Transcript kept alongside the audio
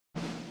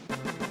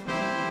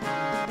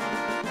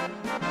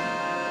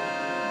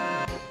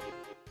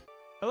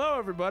Hello,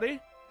 everybody.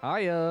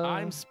 Hiya.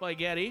 I'm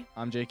SpikeGhetti.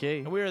 I'm JK.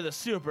 And we are the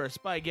Super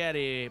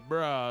SpikeGhetti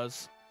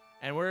Bros.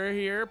 And we're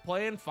here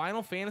playing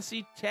Final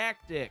Fantasy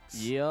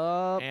Tactics.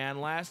 Yup. And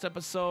last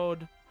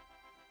episode,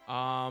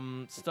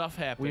 stuff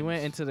happened. We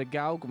went into the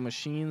Gaug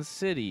Machine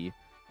City,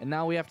 and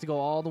now we have to go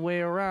all the way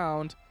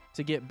around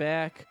to get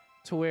back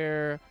to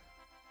where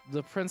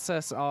the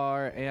princess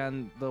are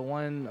and the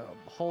one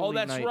holy Oh,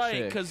 that's knight right,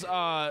 chick. because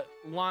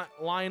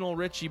Lionel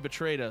Richie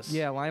betrayed us.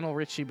 Yeah, Lionel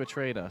Richie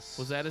betrayed us.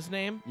 Was that his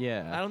name?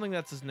 Yeah. I don't think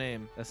that's his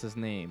name. That's his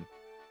name.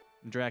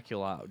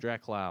 Dracula.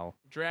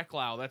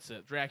 Draclau, that's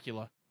it.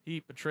 Dracula.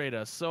 He betrayed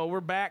us. So we're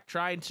back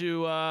trying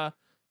to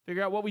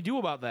figure out what we do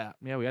about that.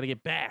 Yeah, we gotta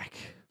get back.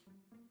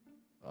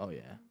 Oh, yeah.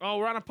 Oh,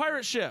 we're on a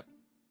pirate ship.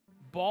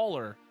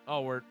 Baller.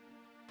 Oh, we're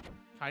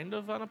kind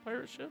of on a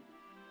pirate ship?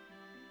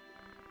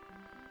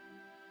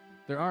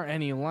 There aren't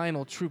any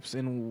Lionel troops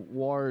in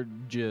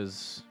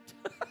Warjiz.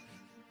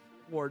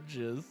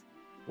 Warjiz.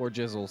 Or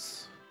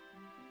Jizzles.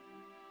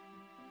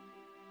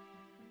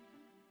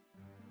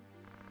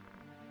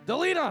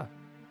 Delita!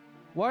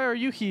 Why are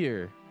you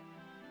here?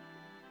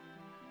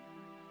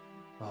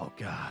 Oh,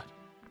 God.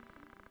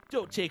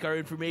 Don't take our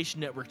information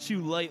network too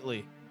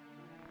lightly.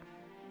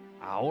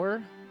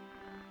 Our?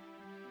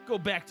 Go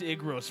back to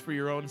Agrias for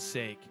your own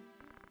sake.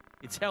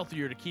 It's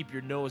healthier to keep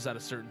your nose out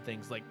of certain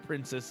things like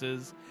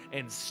princesses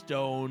and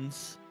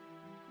stones.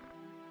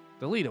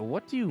 Delita,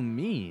 what do you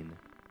mean?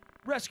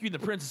 Rescuing the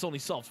princess only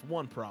solves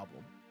one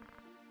problem.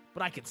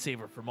 But I can save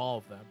her from all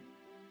of them.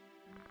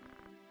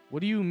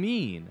 What do you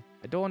mean?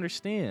 I don't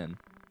understand.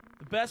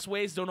 The best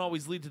ways don't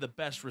always lead to the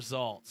best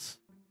results.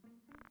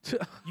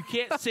 You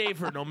can't save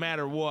her no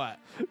matter what.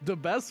 The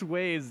best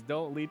ways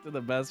don't lead to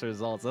the best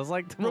results. That's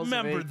like the most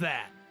Remember vague-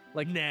 that,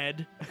 like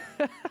Ned.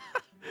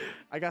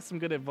 I got some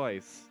good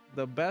advice.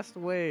 The best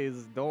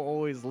ways don't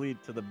always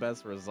lead to the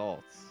best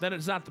results. Then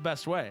it's not the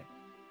best way.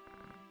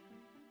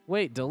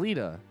 Wait,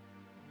 Delita.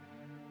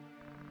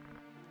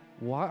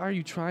 What are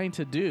you trying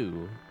to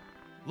do?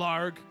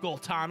 Larg,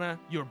 Goltana,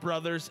 your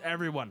brothers,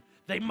 everyone.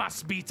 They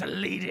must be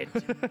deleted.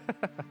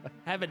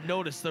 Haven't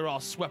noticed they're all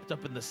swept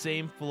up in the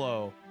same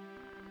flow.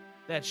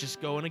 That's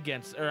just going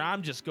against, or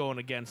I'm just going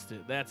against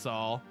it, that's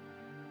all.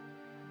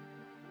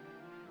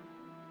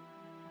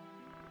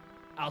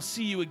 I'll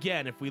see you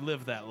again if we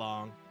live that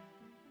long.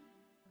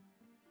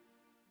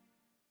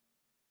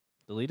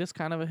 Delita's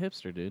kind of a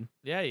hipster, dude.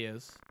 Yeah, he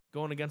is.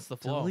 Going against the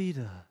flow.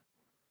 Delita.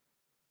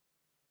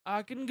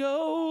 I can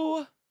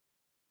go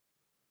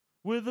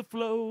with the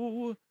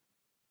flow.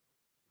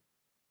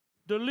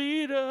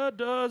 Delita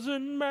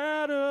doesn't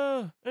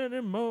matter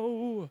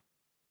anymore.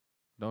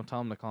 Don't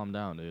tell him to calm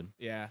down, dude.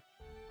 Yeah.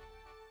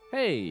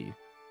 Hey,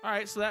 All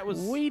right, so that was...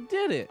 we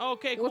did it.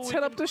 Okay, cool. Let's we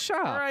head can- up to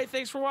shop. All right,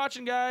 thanks for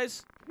watching,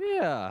 guys.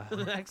 Yeah. To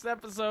the next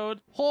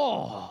episode.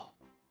 Oh.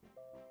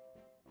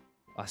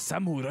 A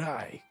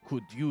samurai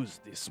could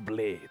use this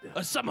blade.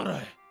 A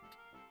samurai.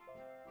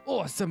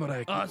 Oh, a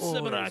samurai could, A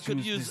samurai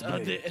could use this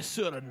blade. the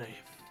Asura knife.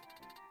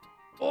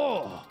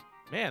 Oh.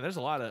 Man, there's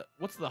a lot of...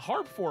 What's the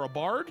harp for? A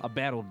bard? A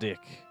battle dick.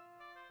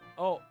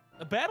 Oh,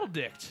 a battle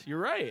dict. You're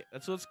right.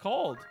 That's what it's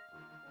called.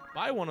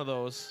 Buy one of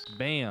those.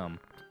 Bam.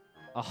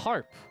 A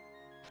harp.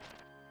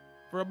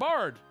 For a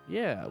bard.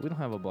 Yeah, we don't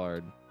have a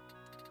bard.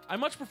 I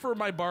much prefer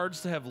my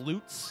bards to have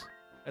lutes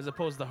as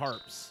opposed to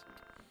harps.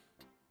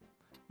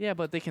 Yeah,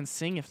 but they can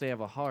sing if they have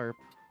a harp.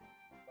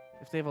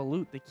 If they have a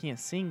lute, they can't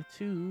sing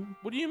too.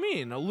 What do you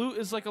mean? A lute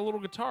is like a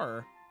little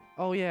guitar.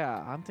 Oh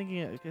yeah, I'm thinking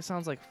it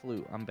sounds like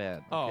flute. I'm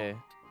bad. Oh. Okay.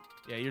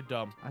 Yeah, you're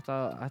dumb. I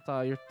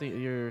thought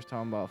you're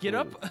talking about Get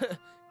flute. up,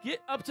 get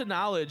up to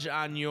knowledge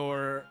on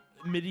your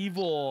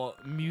medieval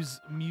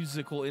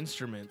musical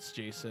instruments,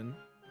 Jason.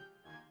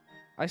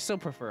 I still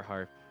prefer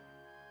harp.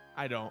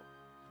 I don't,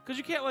 because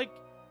you can't like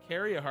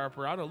carry a harp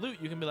around. A lute,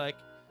 you can be like,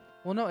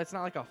 Well, no, it's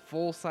not like a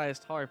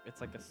full-sized harp. It's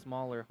like a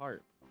smaller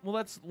harp. well,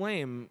 that's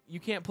lame. You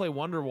can't play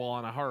Wonderwall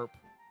on a harp.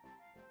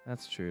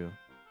 That's true.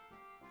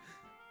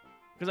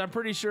 Because I'm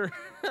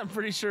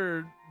pretty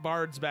sure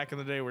bards back in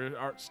the day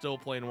are still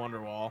playing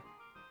Wonderwall.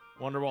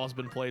 Wonderwall's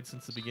been played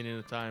since the beginning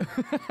of time.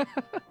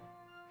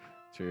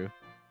 True.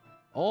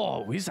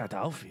 Oh, wizard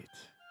outfit.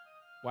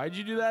 Why'd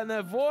you do that in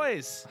that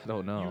voice? I don't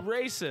You know.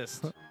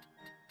 racist.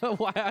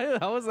 Why?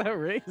 How was that You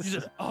racist?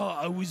 said, oh,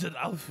 a wizard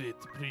outfit,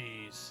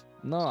 please.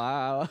 No,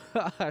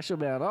 I should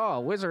be on. Oh,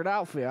 wizard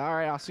outfit. All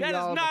right, I'll see That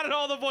y'all. is not at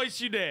all the voice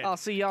you did. I'll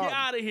see y'all. Get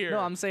out of here. No,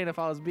 I'm saying if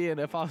I was being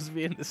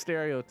the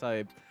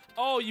stereotype.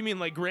 Oh, you mean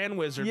like Grand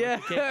Wizard? Yeah.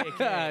 With the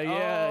KKK.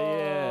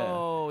 Yeah.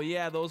 Oh,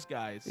 yeah, those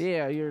guys.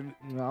 Yeah,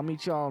 I'll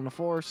meet y'all on the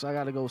force. I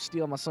gotta go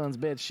steal my son's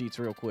bed sheets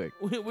real quick.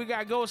 We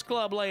got Ghost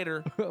Club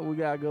later. We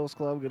got Ghost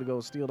Club. We're gonna go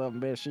steal up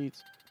bed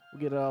sheets. We'll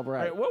get it all All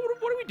right. right, what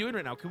are we doing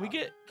right now? Can we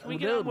get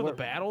on with a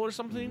battle or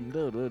something?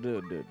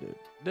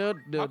 Dude.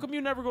 How come you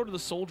never go to the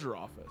soldier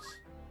office?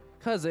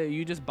 Cause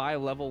you just buy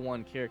level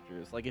 1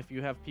 characters. Like if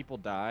you have people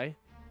die,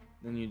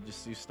 then you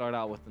start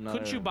out with another.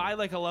 Couldn't you buy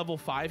like a level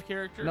 5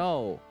 character?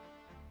 No,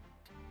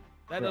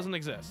 That doesn't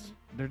exist.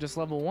 they're just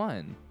level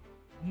 1.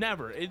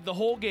 Never. The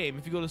whole game,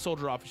 if you go to the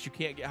soldier office, you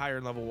can't get higher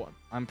than level 1.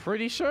 I'm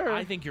pretty sure.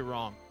 I think you're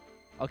wrong.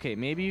 Okay,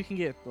 maybe you can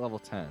get level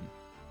 10.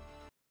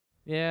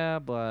 Yeah,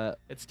 but...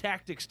 It's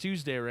Tactics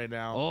Tuesday right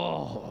now.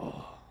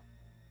 Oh,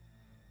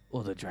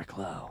 the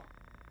Draklow.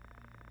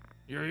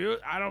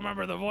 I don't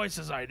remember the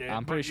voices I did.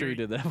 I'm pretty sure you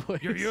did that voice.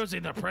 You're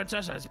using the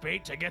princess as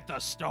bait to get the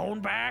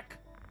stone back?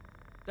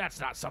 That's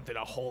not something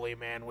a holy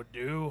man would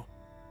do.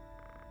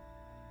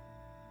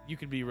 You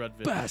can be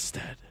Rudvid.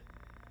 Bastard.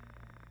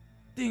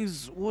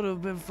 Things would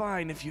have been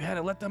fine if you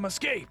hadn't let them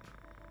escape.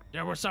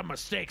 There were some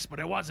mistakes, but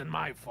it wasn't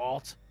my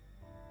fault.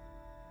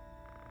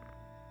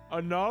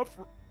 Enough,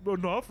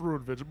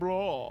 Rudvid,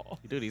 bro.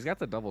 Dude, he's got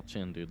the double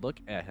chin, dude. Look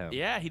at him.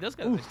 Yeah, he does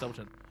got a nice double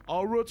chin.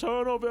 I'll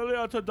return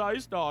Ovelia to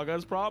Dice Dog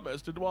as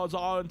promised. It was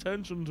our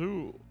intention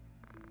too.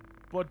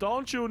 But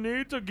don't you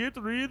need to get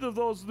rid of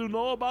those who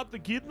know about the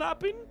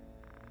kidnapping?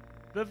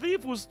 The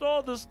thief who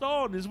stole the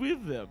stone is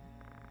with them.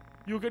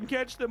 You can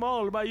catch them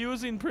all by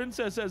using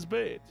Princess as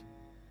bait.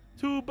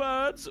 2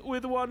 birds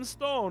with 1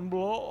 stone,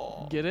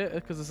 bro. Get it?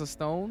 Because it's a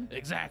stone?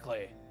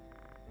 Exactly.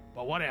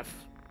 But what if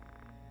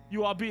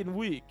you are being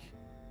weak?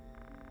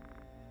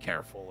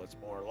 Careful is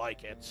more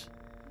like it.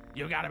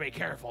 You gotta be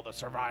careful to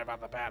survive on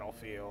the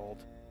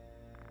battlefield.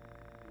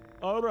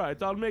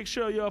 Alright, I'll make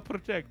sure you're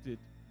protected.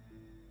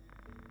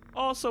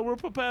 Also, we'll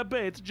prepare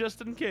bait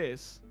just in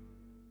case.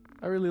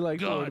 I really like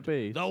Good.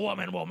 bait. The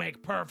woman will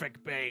make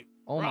perfect bait.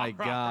 Oh my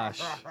gosh.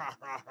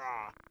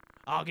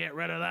 I'll get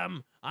rid of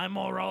them. I'm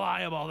more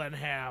reliable than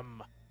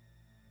him.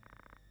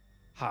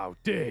 How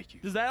dare you?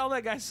 Is that all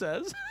that guy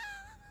says?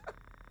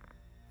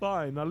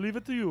 Fine, I'll leave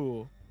it to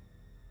you.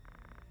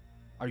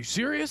 Are you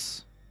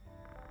serious?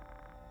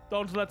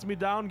 Don't let me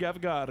down,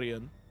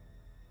 Gavgarian.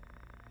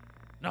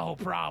 No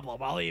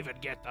problem. I'll even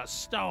get the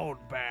stone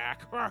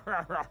back.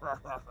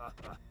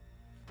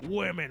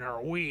 Women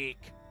are weak.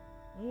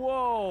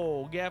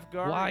 Whoa,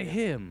 Gavgarian. Why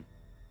him?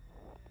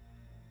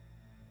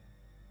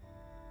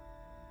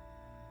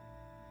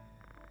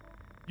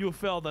 You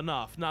failed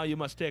enough. Now you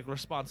must take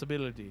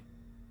responsibility.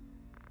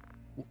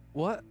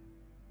 What?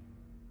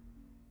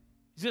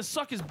 He's gonna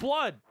suck his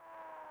blood.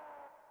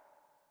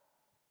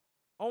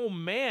 Oh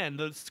man,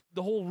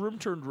 the whole room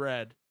turned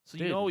red. So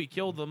Dude. you know he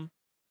killed them.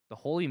 The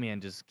holy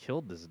man just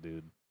killed this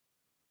dude.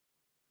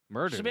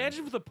 Murdered Just him.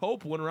 imagine if the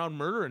Pope went around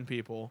murdering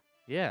people.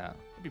 Yeah,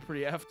 That'd be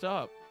pretty effed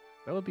up.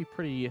 that would be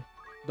pretty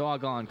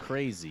doggone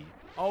crazy.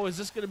 Oh, is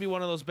this gonna be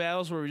one of those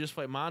battles where we just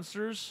fight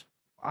monsters?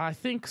 I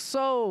think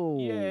so.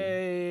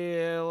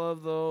 Yay, I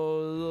love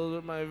those. Those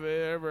are my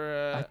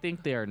favorite. I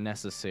think they are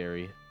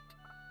necessary.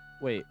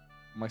 Wait,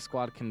 my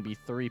squad can be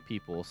 3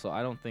 people, so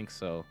I don't think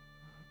so.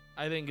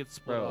 I think it's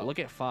split Bro, up. look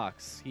at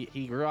Fox.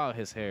 He grew out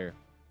his hair.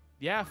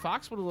 Yeah,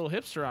 Fox put a little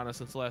hipster on us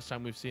since the last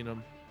time we've seen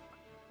him.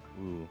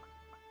 Ooh.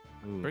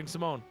 Bring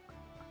Simone.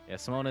 Yeah,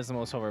 Simone is the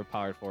most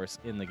overpowered force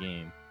in the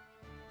game.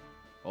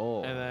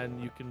 Oh. And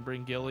then you can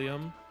bring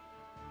Gilliam.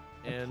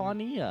 And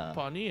Pawnia.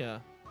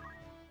 Pawnia.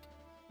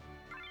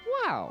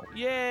 Wow.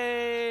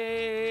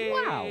 Yay!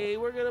 Wow.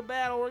 We're gonna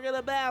battle, we're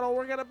gonna battle,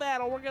 we're gonna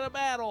battle, we're gonna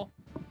battle.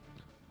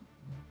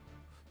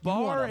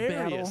 Bar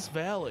Arius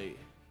Valley.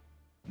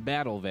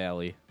 Battle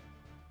Valley.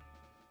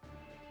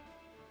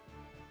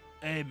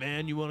 Hey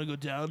man, you wanna go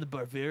down to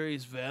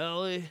Barbarius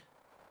Valley?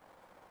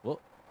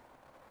 Well,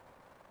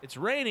 it's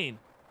raining.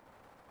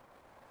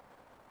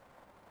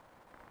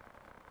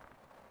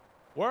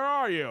 Where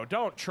are you?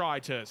 Don't try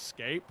to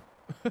escape.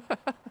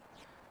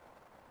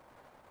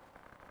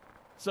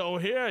 So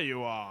here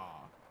you are.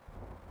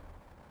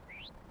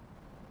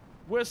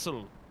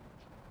 Whistle.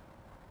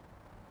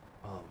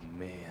 oh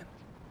man.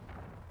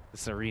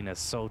 This arena's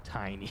so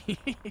tiny.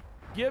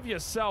 Give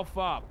yourself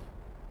up.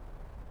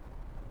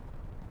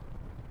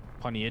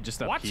 Pawnia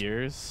just What?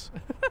 appears.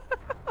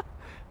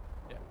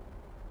 Yeah.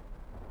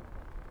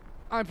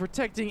 I'm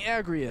protecting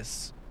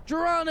Agrias.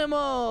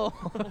 Geronimo!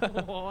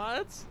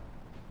 What?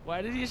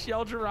 Why did he just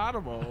yell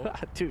Geronimo?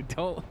 Dude,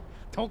 don't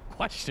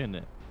question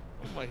it.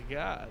 Oh my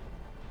god.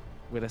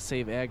 We're gonna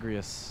save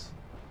Agrias.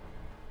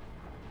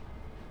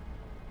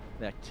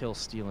 That kill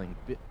stealing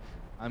bit.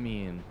 I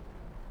mean,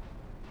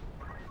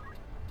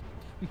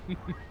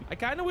 I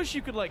kind of wish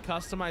you could like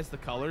customize the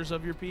colors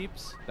of your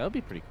peeps. that would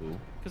be pretty cool.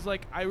 Cause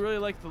like I really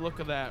like the look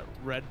of that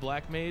red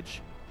black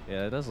mage,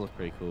 Yeah, it does look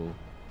pretty cool.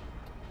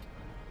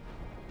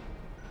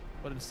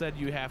 but instead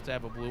you have to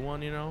have a blue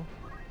one, you know?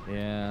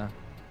 Yeah.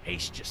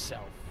 Haste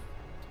yourself.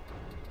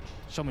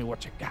 Show me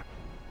what you got.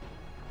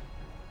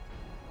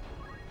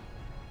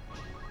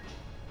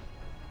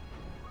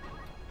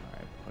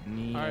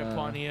 Pawnia. All right,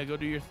 Pawnia, go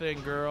do your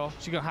thing, girl.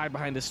 She's gonna hide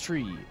behind this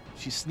tree.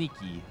 She's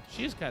sneaky.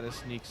 She's kind of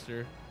sneakster.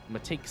 I'm gonna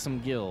take some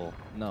gil.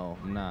 No,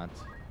 I'm not.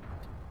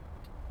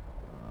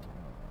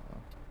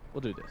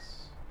 We'll do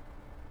this.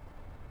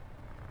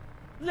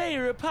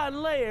 Layer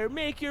upon layer,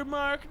 make your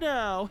mark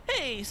now.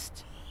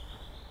 Haste.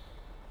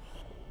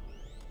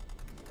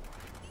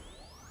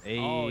 Hey.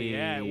 Oh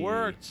yeah, it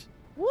worked.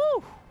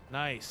 Woo!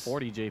 Nice.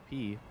 40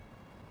 JP.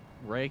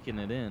 Raking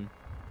it in.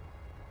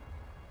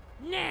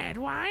 Ned,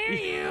 why are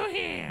you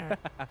here?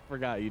 I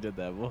forgot you did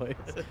that voice.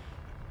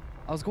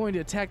 I was going to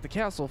attack the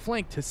castle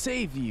flank to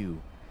save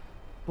you.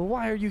 But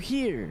why are you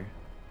here?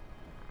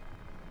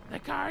 The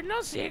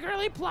Cardinal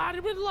secretly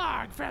plotted with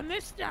Lark from the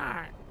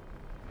start.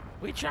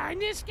 We tried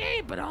to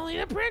escape, but only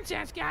the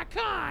princess got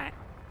caught.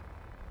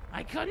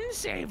 I couldn't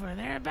save her.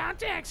 They're about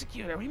to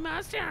execute her. We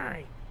must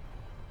hurry.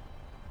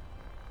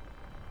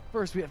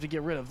 First, we have to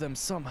get rid of them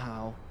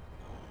somehow.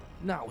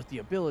 Not with the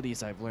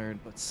abilities I've learned,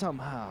 but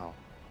somehow.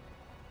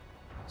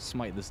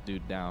 Smite this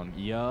dude down.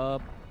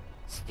 Yup.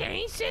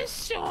 Stasis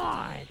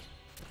sword.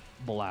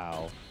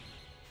 Blow.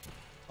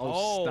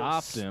 Oh,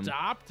 stopped him.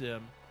 Stopped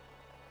him.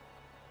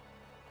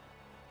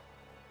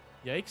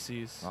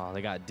 Yikesies. Oh,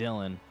 they got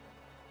Dylan.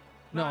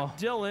 Not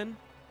Dylan.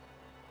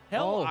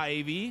 Hell,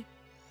 Ivy.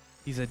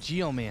 He's a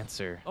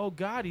geomancer. Oh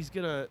God, there's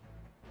gonna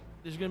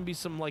be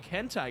some like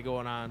hentai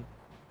going on.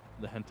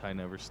 The hentai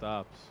never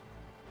stops.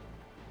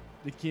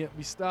 They can't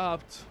be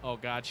stopped. Oh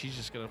God, she's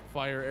just gonna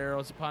fire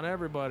arrows upon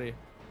everybody.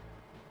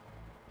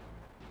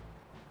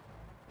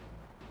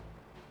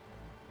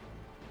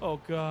 Oh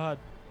God.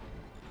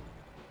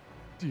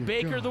 Dear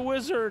Baker God. the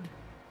Wizard.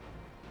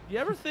 You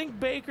ever think,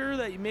 Baker,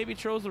 that you maybe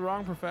chose the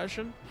wrong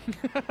profession?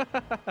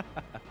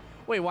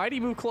 Wait, why'd he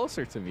move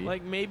closer to me?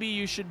 Like maybe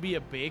you should be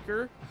a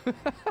baker?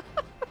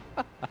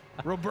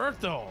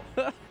 Roberto.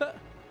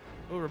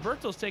 Oh,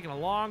 Roberto's taking a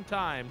long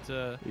time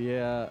to...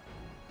 Yeah.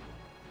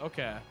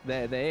 Okay.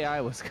 The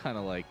AI was kind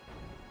of like...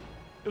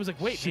 It was like,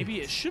 wait, shit.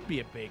 maybe it should be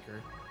a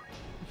baker.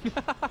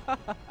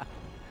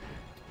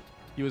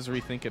 He was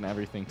rethinking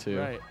everything, too.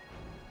 Right.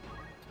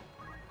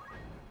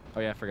 Oh,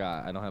 yeah, I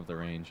forgot. I don't have the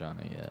range on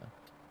it yet.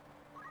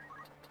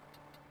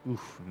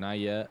 Oof, not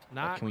yet.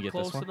 Not can we get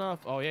close this one? enough.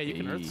 Oh, yeah, you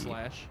can Earth Hey.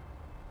 Slash.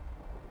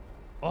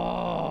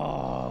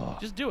 Oh!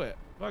 Just do it.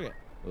 Fuck it.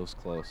 It was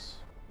close.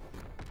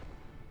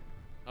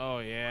 Oh,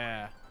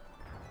 yeah.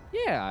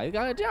 Yeah, I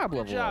got a job Good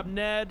level job, up.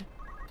 Ned.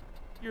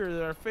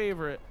 You're our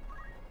favorite.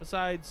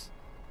 Besides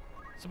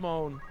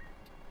Simone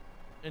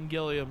and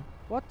Gilliam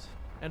What?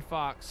 and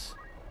Fox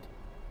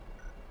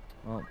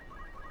Oh.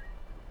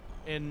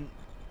 and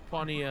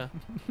Pawnia.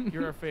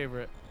 You're our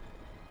favorite.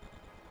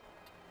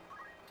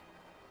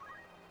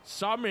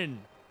 Summon.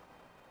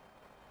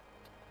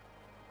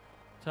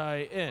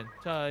 Tie in,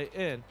 tie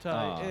in,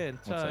 tie in,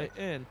 tie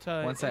in, tie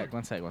in. One sec.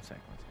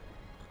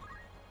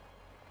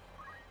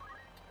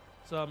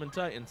 Summon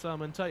Titan,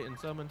 summon Titan,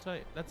 summon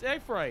Titan. That's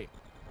Aphrodite.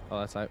 Oh,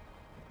 that's I.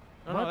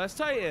 No, What? no, that's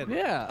Titan.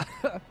 Yeah.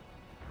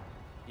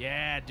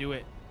 Yeah, do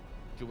it.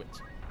 Do it.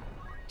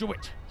 Do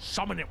it.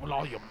 Summon it with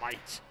all your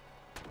might.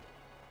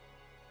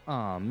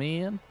 Aw,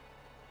 man.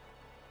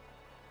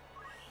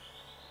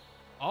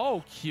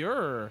 Oh,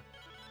 Cure.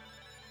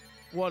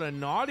 What a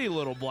naughty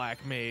little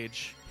black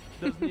mage.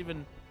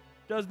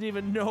 Doesn't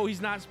even know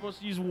he's not supposed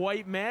to use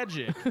white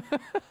magic.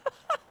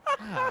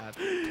 God.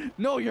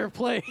 Know your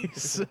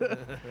place.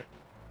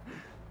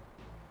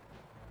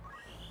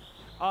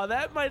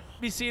 That might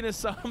be seen as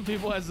some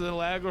people as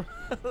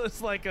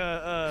it's like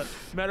a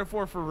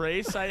metaphor for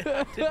race. I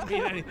didn't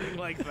mean anything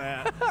like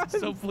that.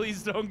 So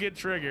please don't get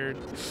triggered.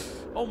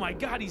 Oh my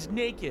God, he's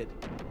naked.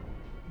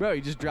 Bro,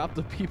 you just dropped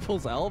the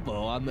people's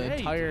elbow on the Yeah, he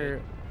entire...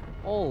 did.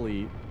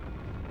 Holy...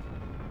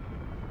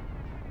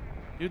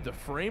 Dude, the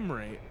frame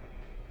rate.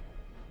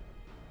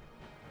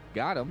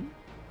 Got him.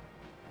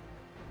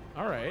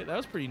 All right, that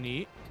was pretty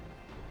neat.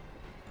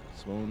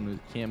 Sloan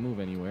can't move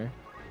anywhere.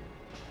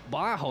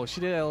 Wow,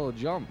 she did a little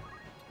jump.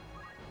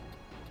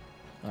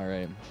 All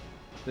right.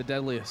 The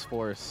deadliest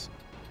force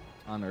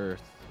on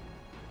Earth.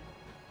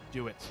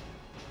 Do it.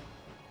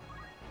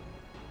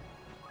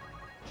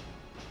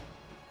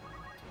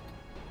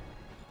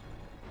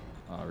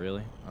 Oh,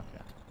 really?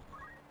 Okay.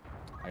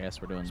 I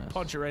guess we're doing this.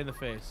 Punch it right in the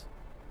face.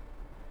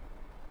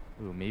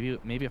 Ooh,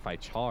 maybe if I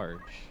charge.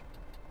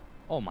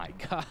 Oh my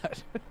God.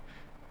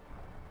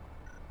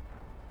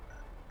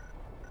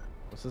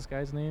 What's this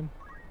guy's name?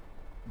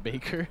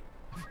 Baker?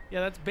 Yeah,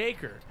 that's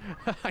Baker.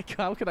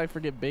 How could I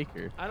forget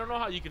Baker? I don't know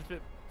how you could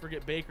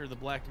forget Baker, the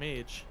black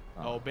mage.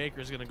 Oh,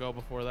 Baker's gonna go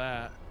before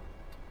that.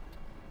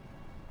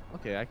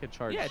 Okay, I could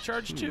charge. Yeah,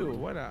 charge two.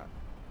 Why not?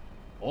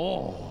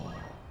 Oh.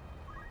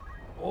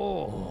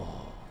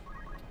 Oh.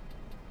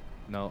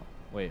 No,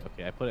 wait.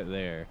 Okay, I put it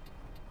there.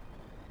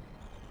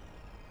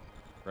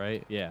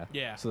 Right? Yeah.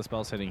 Yeah. So the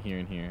spell's hitting here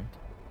and here.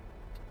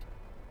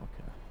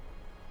 Okay.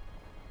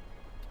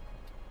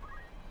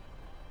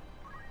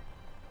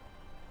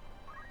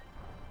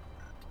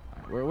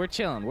 All right, we're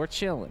chilling. We're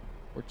chilling.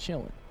 We're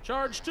chilling.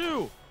 Charge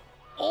two.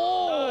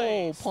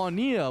 Oh, Nice.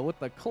 Pawnia with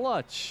the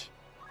clutch.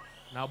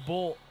 Now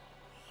bolt.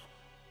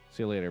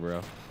 See you later,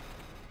 bro.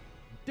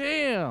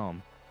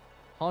 Damn.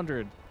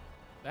 100.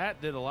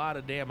 That did a lot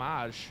of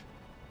damage.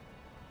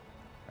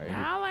 All right,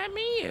 Now let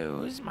me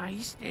use my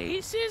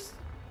stasis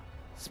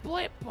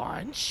split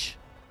punch.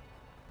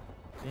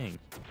 dang.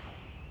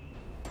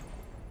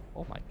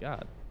 Oh my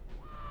God.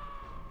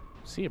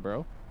 See you,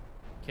 bro.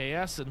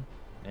 KSing.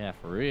 Yeah,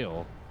 for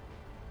real.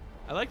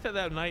 I like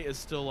that knight is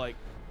still like.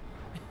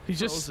 He's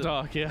just frozen.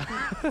 stuck, yeah.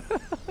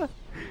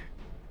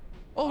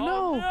 Oh,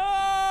 no! no!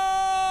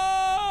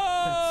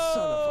 That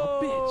son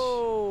of a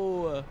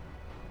bitch.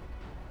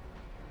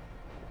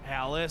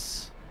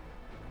 Alice.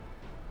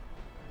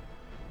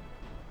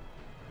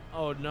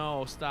 Oh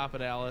no, stop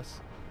it,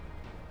 Alice.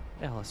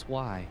 Alice,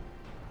 why?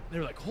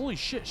 They're like, holy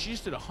shit, she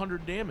just did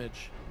 100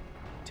 damage.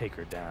 Take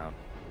her down.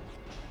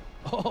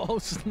 Oh,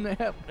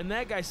 snap. And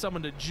that guy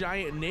summoned a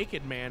giant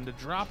naked man to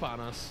drop on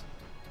us.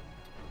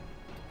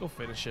 Go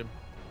finish him.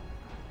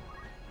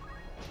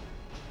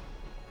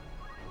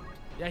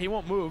 Yeah, he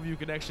won't move. You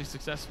can actually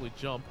successfully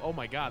jump. Oh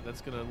my god,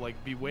 that's gonna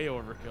like be way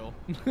overkill.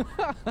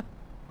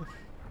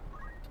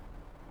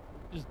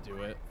 Just do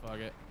it. Fuck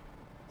it.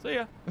 See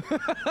ya.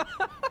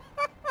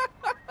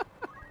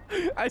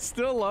 I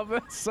still love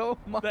it so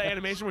much. The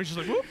animation where he's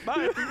just like, whoop,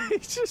 bye.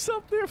 He's just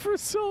up there for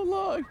so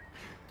long.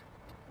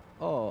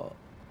 Oh.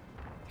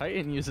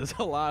 Titan uses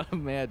a lot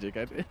of magic.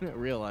 I didn't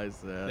realize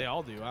that. They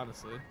all do,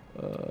 honestly.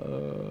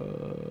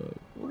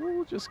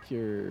 We'll just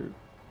cure.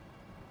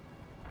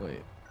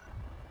 Wait.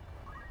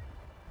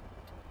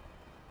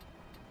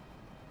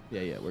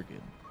 Yeah, we're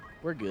good.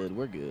 We're good.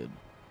 We're good.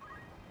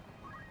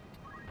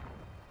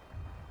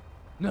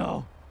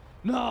 No.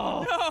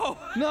 No. No.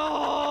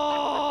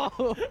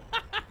 No.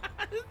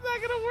 It's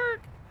not gonna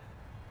work.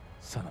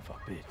 Son of a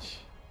bitch.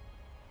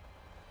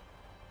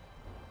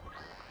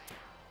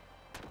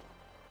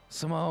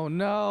 Simone,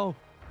 no.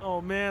 Oh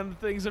man,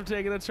 things are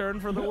taking a turn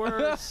for the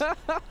worse.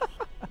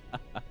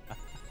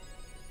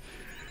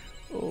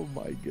 Oh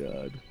my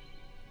god.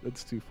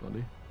 That's too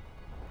funny.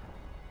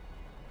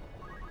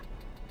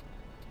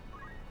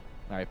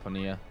 Alright,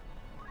 Pania.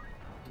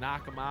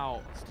 Knock him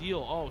out. Steal.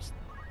 Oh,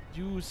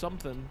 do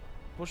something.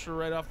 Push her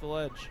right off the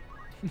ledge.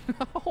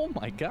 Oh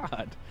my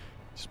god.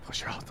 Just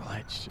push her off the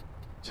ledge.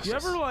 Do you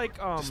ever like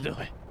just do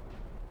it.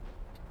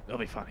 It'll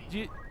be funny. Do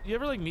you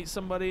ever like meet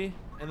somebody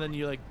and then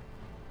you're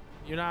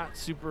not a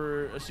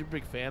super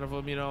big fan of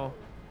them, you know?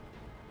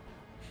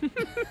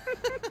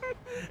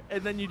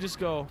 And then you just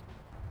go,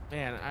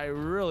 man, I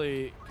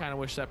really kind of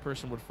wish that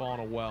person would fall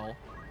in a well.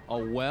 A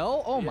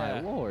well? Oh my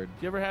Yeah. lord.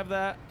 Do you ever have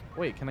that?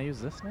 Wait, can I use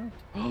this now?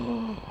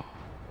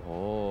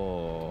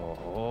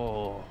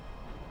 Oh.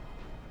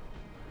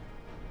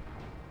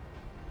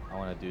 I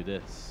want to do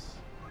this.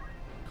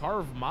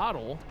 Carved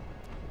model,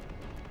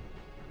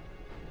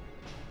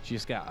 She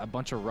just got a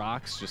bunch of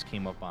rocks just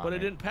came up on but her. it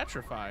didn't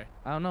petrify.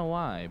 I don't know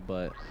why,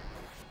 but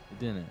it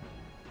didn't.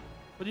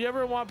 But do you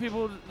ever want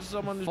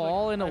someone to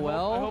Fall in a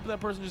well? I hope that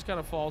person just kind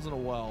of falls in a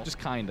well. Just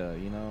kinda,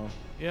 you know?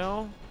 You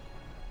know?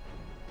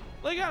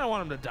 Like, I don't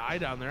want them to die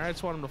down there. I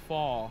just want them to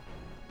fall.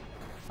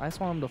 I just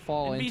want them to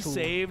fall And into... be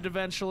saved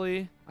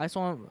eventually. I just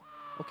want...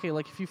 Okay,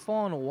 like if you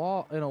fall in a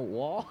wall...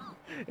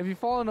 If you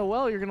fall in a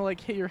well, you're gonna like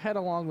hit your head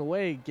along the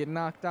way, get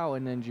knocked out,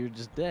 and then you're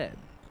just dead.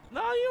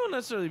 No, you won't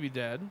necessarily be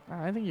dead.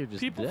 I think you're just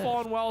People dead.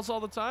 fall in wells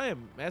all the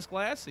time. Ask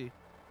Lassie.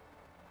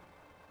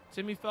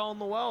 Timmy fell in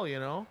the well, you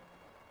know?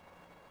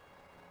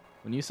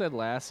 When you said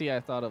Lassie, I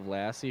thought of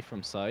Lassie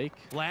from Psych.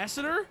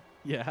 Lassiter?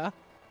 Yeah.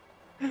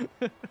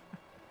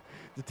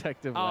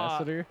 Detective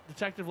Lassiter.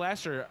 Detective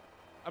Lassiter.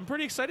 I'm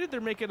pretty excited they're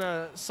making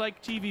a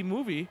Psych TV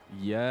movie.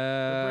 Yes.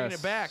 They're bringing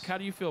it back. How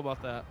do you feel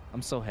about that?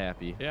 I'm so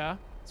happy. Yeah?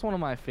 It's one of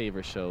my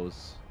favorite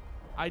shows.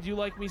 I do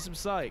like me some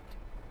Psych.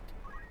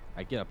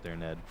 I get up there,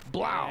 Ned.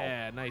 Blow!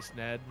 Yeah, nice,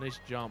 Ned. Nice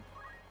jump.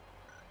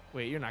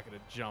 Wait, you're not going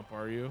to jump,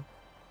 are you?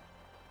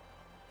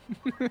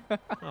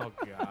 Oh,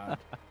 God.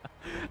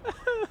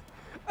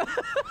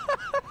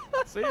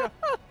 See ya.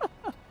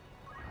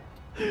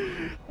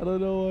 I don't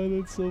know why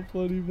that's so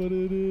funny, but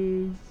it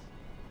is.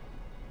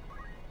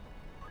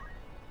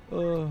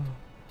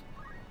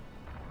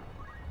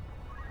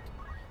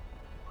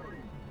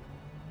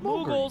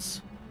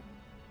 Moogles.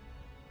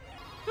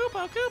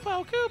 Koopo,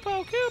 Koopo,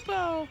 Koopo,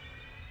 Koopo.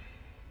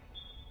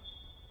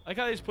 I like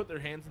how they just put their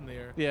hands in the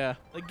air. Yeah.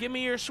 Like, give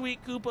me your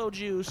sweet Koopo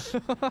juice.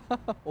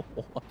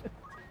 What?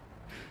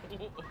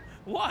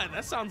 What?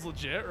 That sounds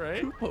legit,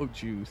 right? Koopo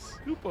juice.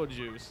 Koopo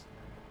juice.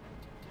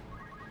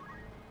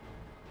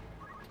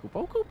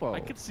 Koopo. I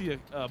could see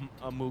a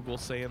Moogle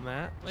saying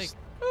that. Like,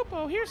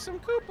 Koopo, here's some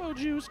Koopo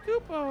juice,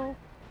 Koopo.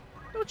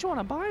 Don't you want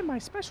to buy my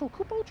special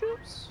Koopo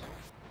juice?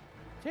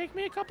 Take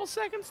me a couple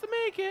seconds to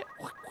make it.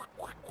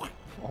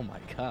 Oh my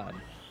god.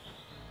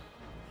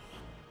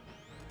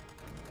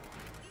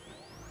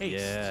 Haste.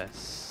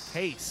 Yes.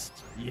 Haste.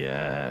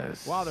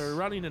 Yes. Wow, they're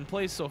running in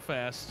place so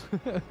fast.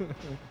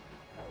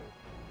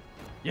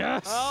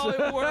 Yes. Oh,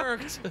 it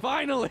worked.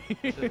 Finally.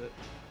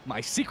 My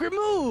secret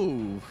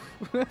move.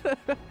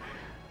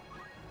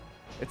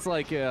 It's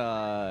like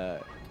in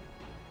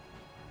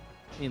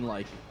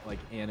like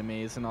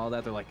animes and all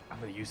that, they're like, I'm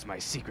gonna use my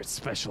secret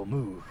special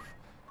move,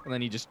 and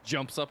then he just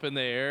jumps up in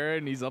the air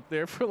and he's up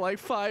there for like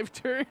 5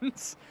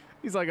 turns.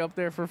 He's like up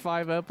there for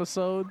 5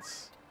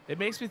 episodes. It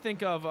makes me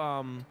think of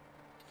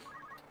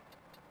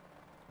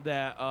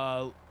that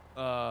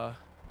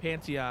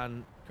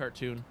Pantheon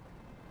cartoon.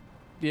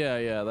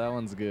 Yeah, that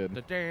one's good.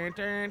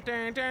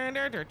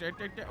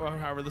 Or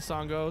however the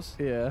song goes.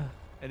 Yeah.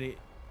 And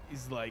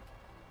he's like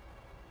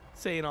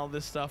saying all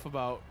this stuff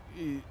about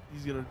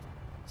he's gonna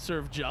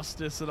serve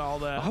justice and all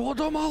that. I will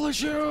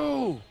demolish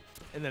you.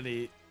 And then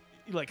he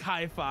like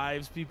high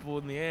fives people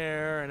in the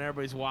air and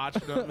everybody's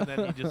watching him, and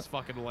then he just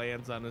fucking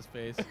lands on his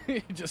face.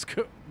 He just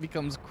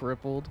becomes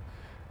crippled.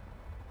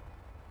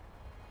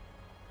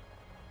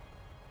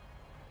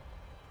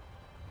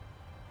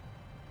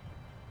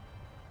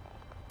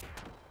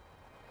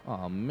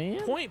 Oh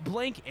man. Point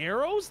blank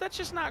arrows? That's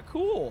just not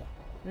cool.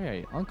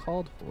 Very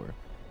uncalled for.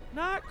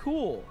 Not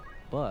cool.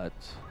 But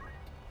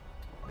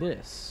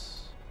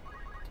this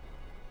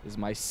is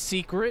my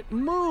secret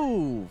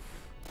move.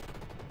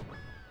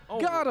 Oh,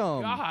 Got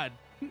him. God.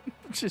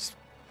 Just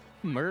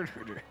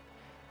murdered her.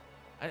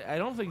 I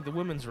don't think the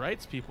women's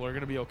rights people are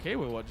going to be okay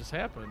with what just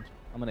happened.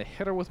 I'm going to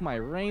hit her with my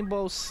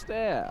rainbow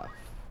staff.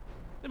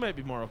 They might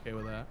be more okay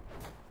with that.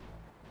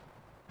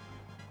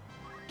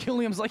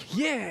 Killiam's like,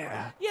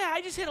 yeah. Yeah,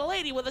 I just hit a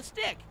lady with a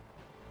stick.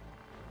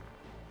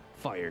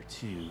 Fire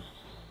 2.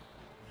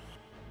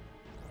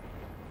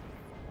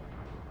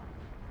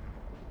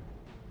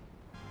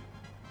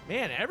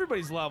 Man,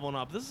 everybody's leveling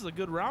up. This is a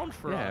good round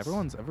for Yeah, us.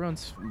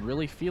 everyone's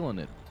really feeling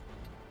it.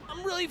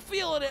 I'm really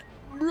feeling it.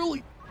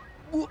 Really.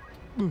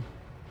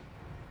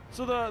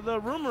 So the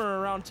rumor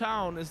around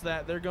town is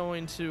that they're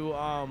going to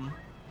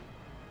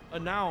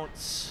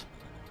announce,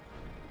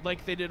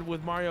 like they did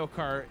with Mario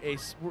Kart, a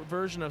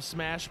version of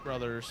Smash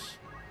Brothers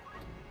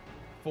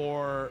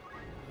for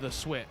the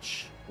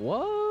Switch.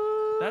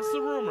 What? That's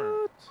the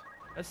rumor.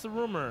 That's the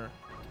rumor.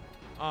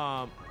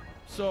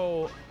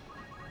 So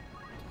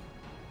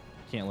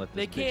Can't let this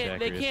they bitch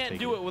can't take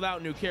do it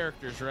without new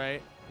characters,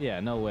 right? Yeah,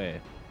 no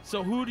way.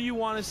 So who do you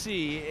want to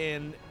see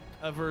in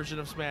a version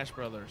of Smash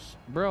Brothers?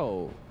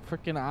 Bro,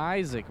 freaking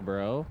Isaac,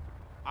 bro.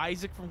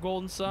 Isaac from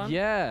Golden Sun?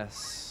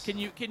 Yes. Can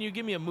you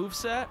give me a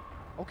moveset?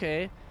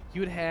 Okay.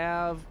 You would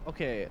have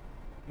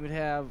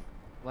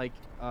like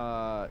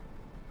well,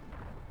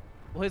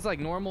 his like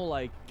normal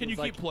like Can you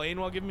keep playing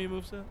while giving me a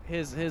moveset?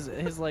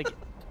 his like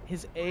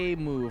his A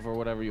move or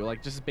whatever you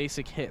like, just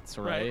basic hits,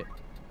 right?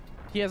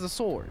 He has a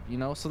sword, you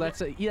know, so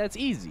that's that's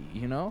easy,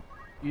 you know.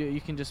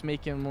 You can just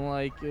make him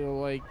like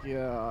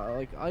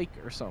Ike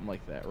or something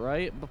like that,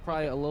 right? But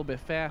probably a little bit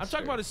faster. I'm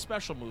talking about his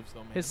special moves, though,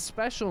 man. His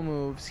special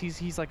moves.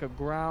 He's like a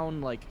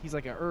ground, like he's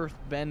like an earth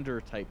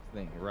bender type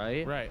thing,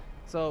 right? Right.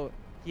 So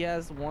he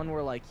has one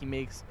where like he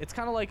makes. It's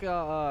kind of like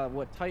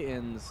what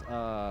Titan's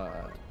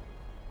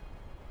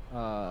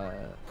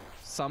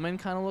summon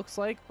kind of looks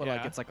like, but like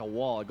Yeah. it's like a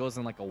wall. It goes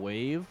in like a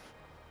wave.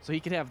 So he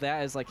could have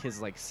that as like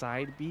his like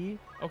side B.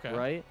 Okay.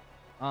 Right.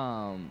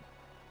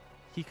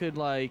 He could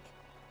like.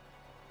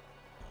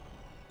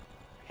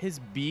 His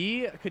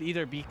B could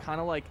either be kind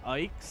of like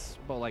Ike's,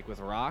 but like with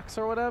rocks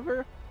or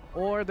whatever,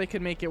 or they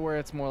could make it where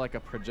it's more like a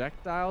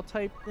projectile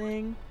type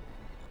thing,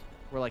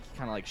 where like he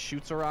kind of like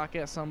shoots a rock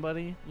at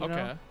somebody. You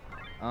Okay.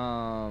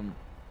 know?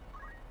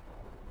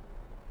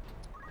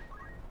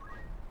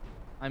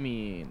 I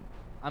mean,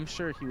 I'm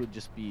sure he would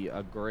just be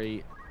a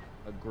great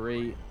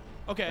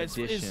Okay. It's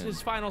addition.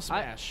 his final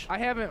smash. I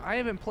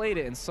haven't played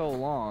it in so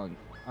long.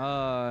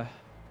 I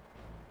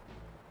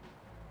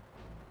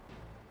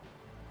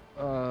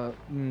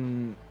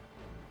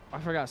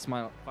forgot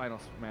Final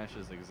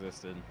Smashes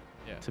existed.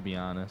 Yeah. To be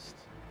honest.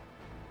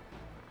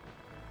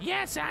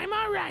 Yes, I'm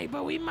all right,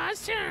 but we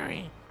must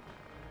hurry.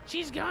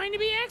 She's going to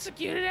be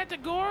executed at the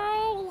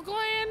Goro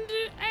Gland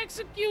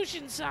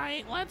execution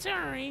site. Let's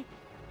hurry.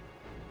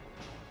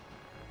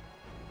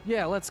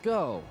 Yeah, let's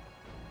go.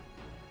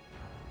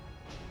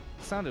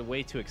 Sounded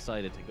way too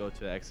excited to go to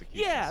the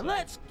execution. Yeah, site.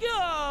 let's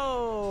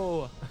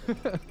go.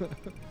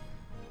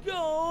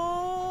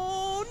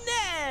 Go,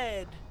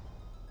 Ned.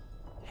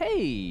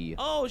 Hey.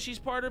 Oh, she's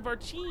part of our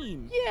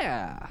team.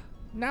 Yeah.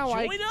 Now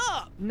Join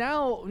up.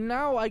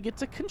 Now I get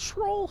to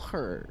control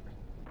her.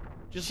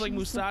 Just like She's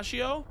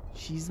Mustachio.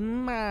 She's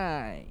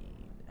mine.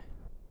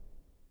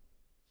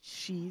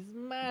 She's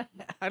mine.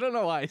 I don't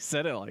know why I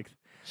said it like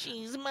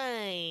She's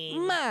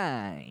mine.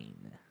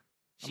 mine.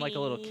 I'm like a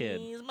little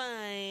kid. She's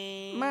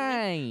mine.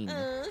 Mine.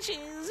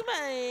 She's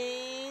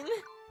mine.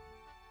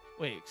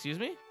 Wait, excuse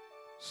me?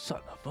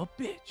 Son of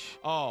a bitch.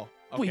 Oh,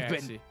 okay, We've I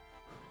been- see.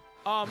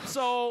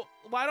 So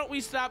why don't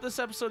we stop this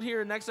episode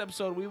here? Next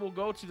episode, we will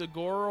go to the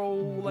Goro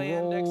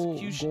Land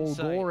execution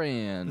site.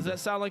 Goran. Does that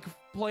sound like a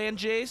plan,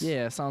 Jace?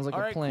 Yeah, sounds like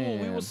All a right, plan.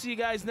 cool. We will see you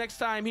guys next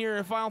time here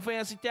in Final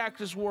Fantasy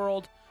Tactics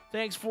World.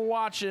 Thanks for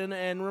watching,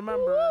 and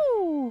remember,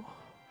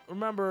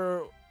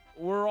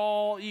 we're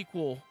all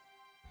equal.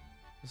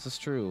 This is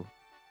true,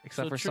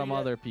 except So for some treat it-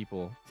 other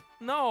people.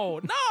 No,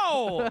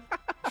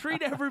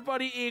 treat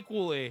everybody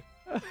equally,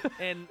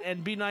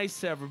 and be nice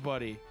to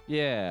everybody,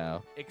 Yeah,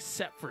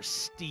 except for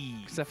Steve.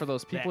 except for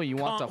those people That you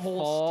want to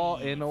cunt-hole fall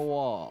Steve.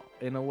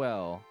 in a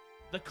well.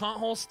 The cunt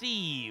hole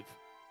Steve,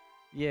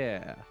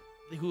 Yeah.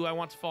 who I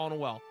want to fall in a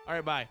well. All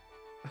right, bye.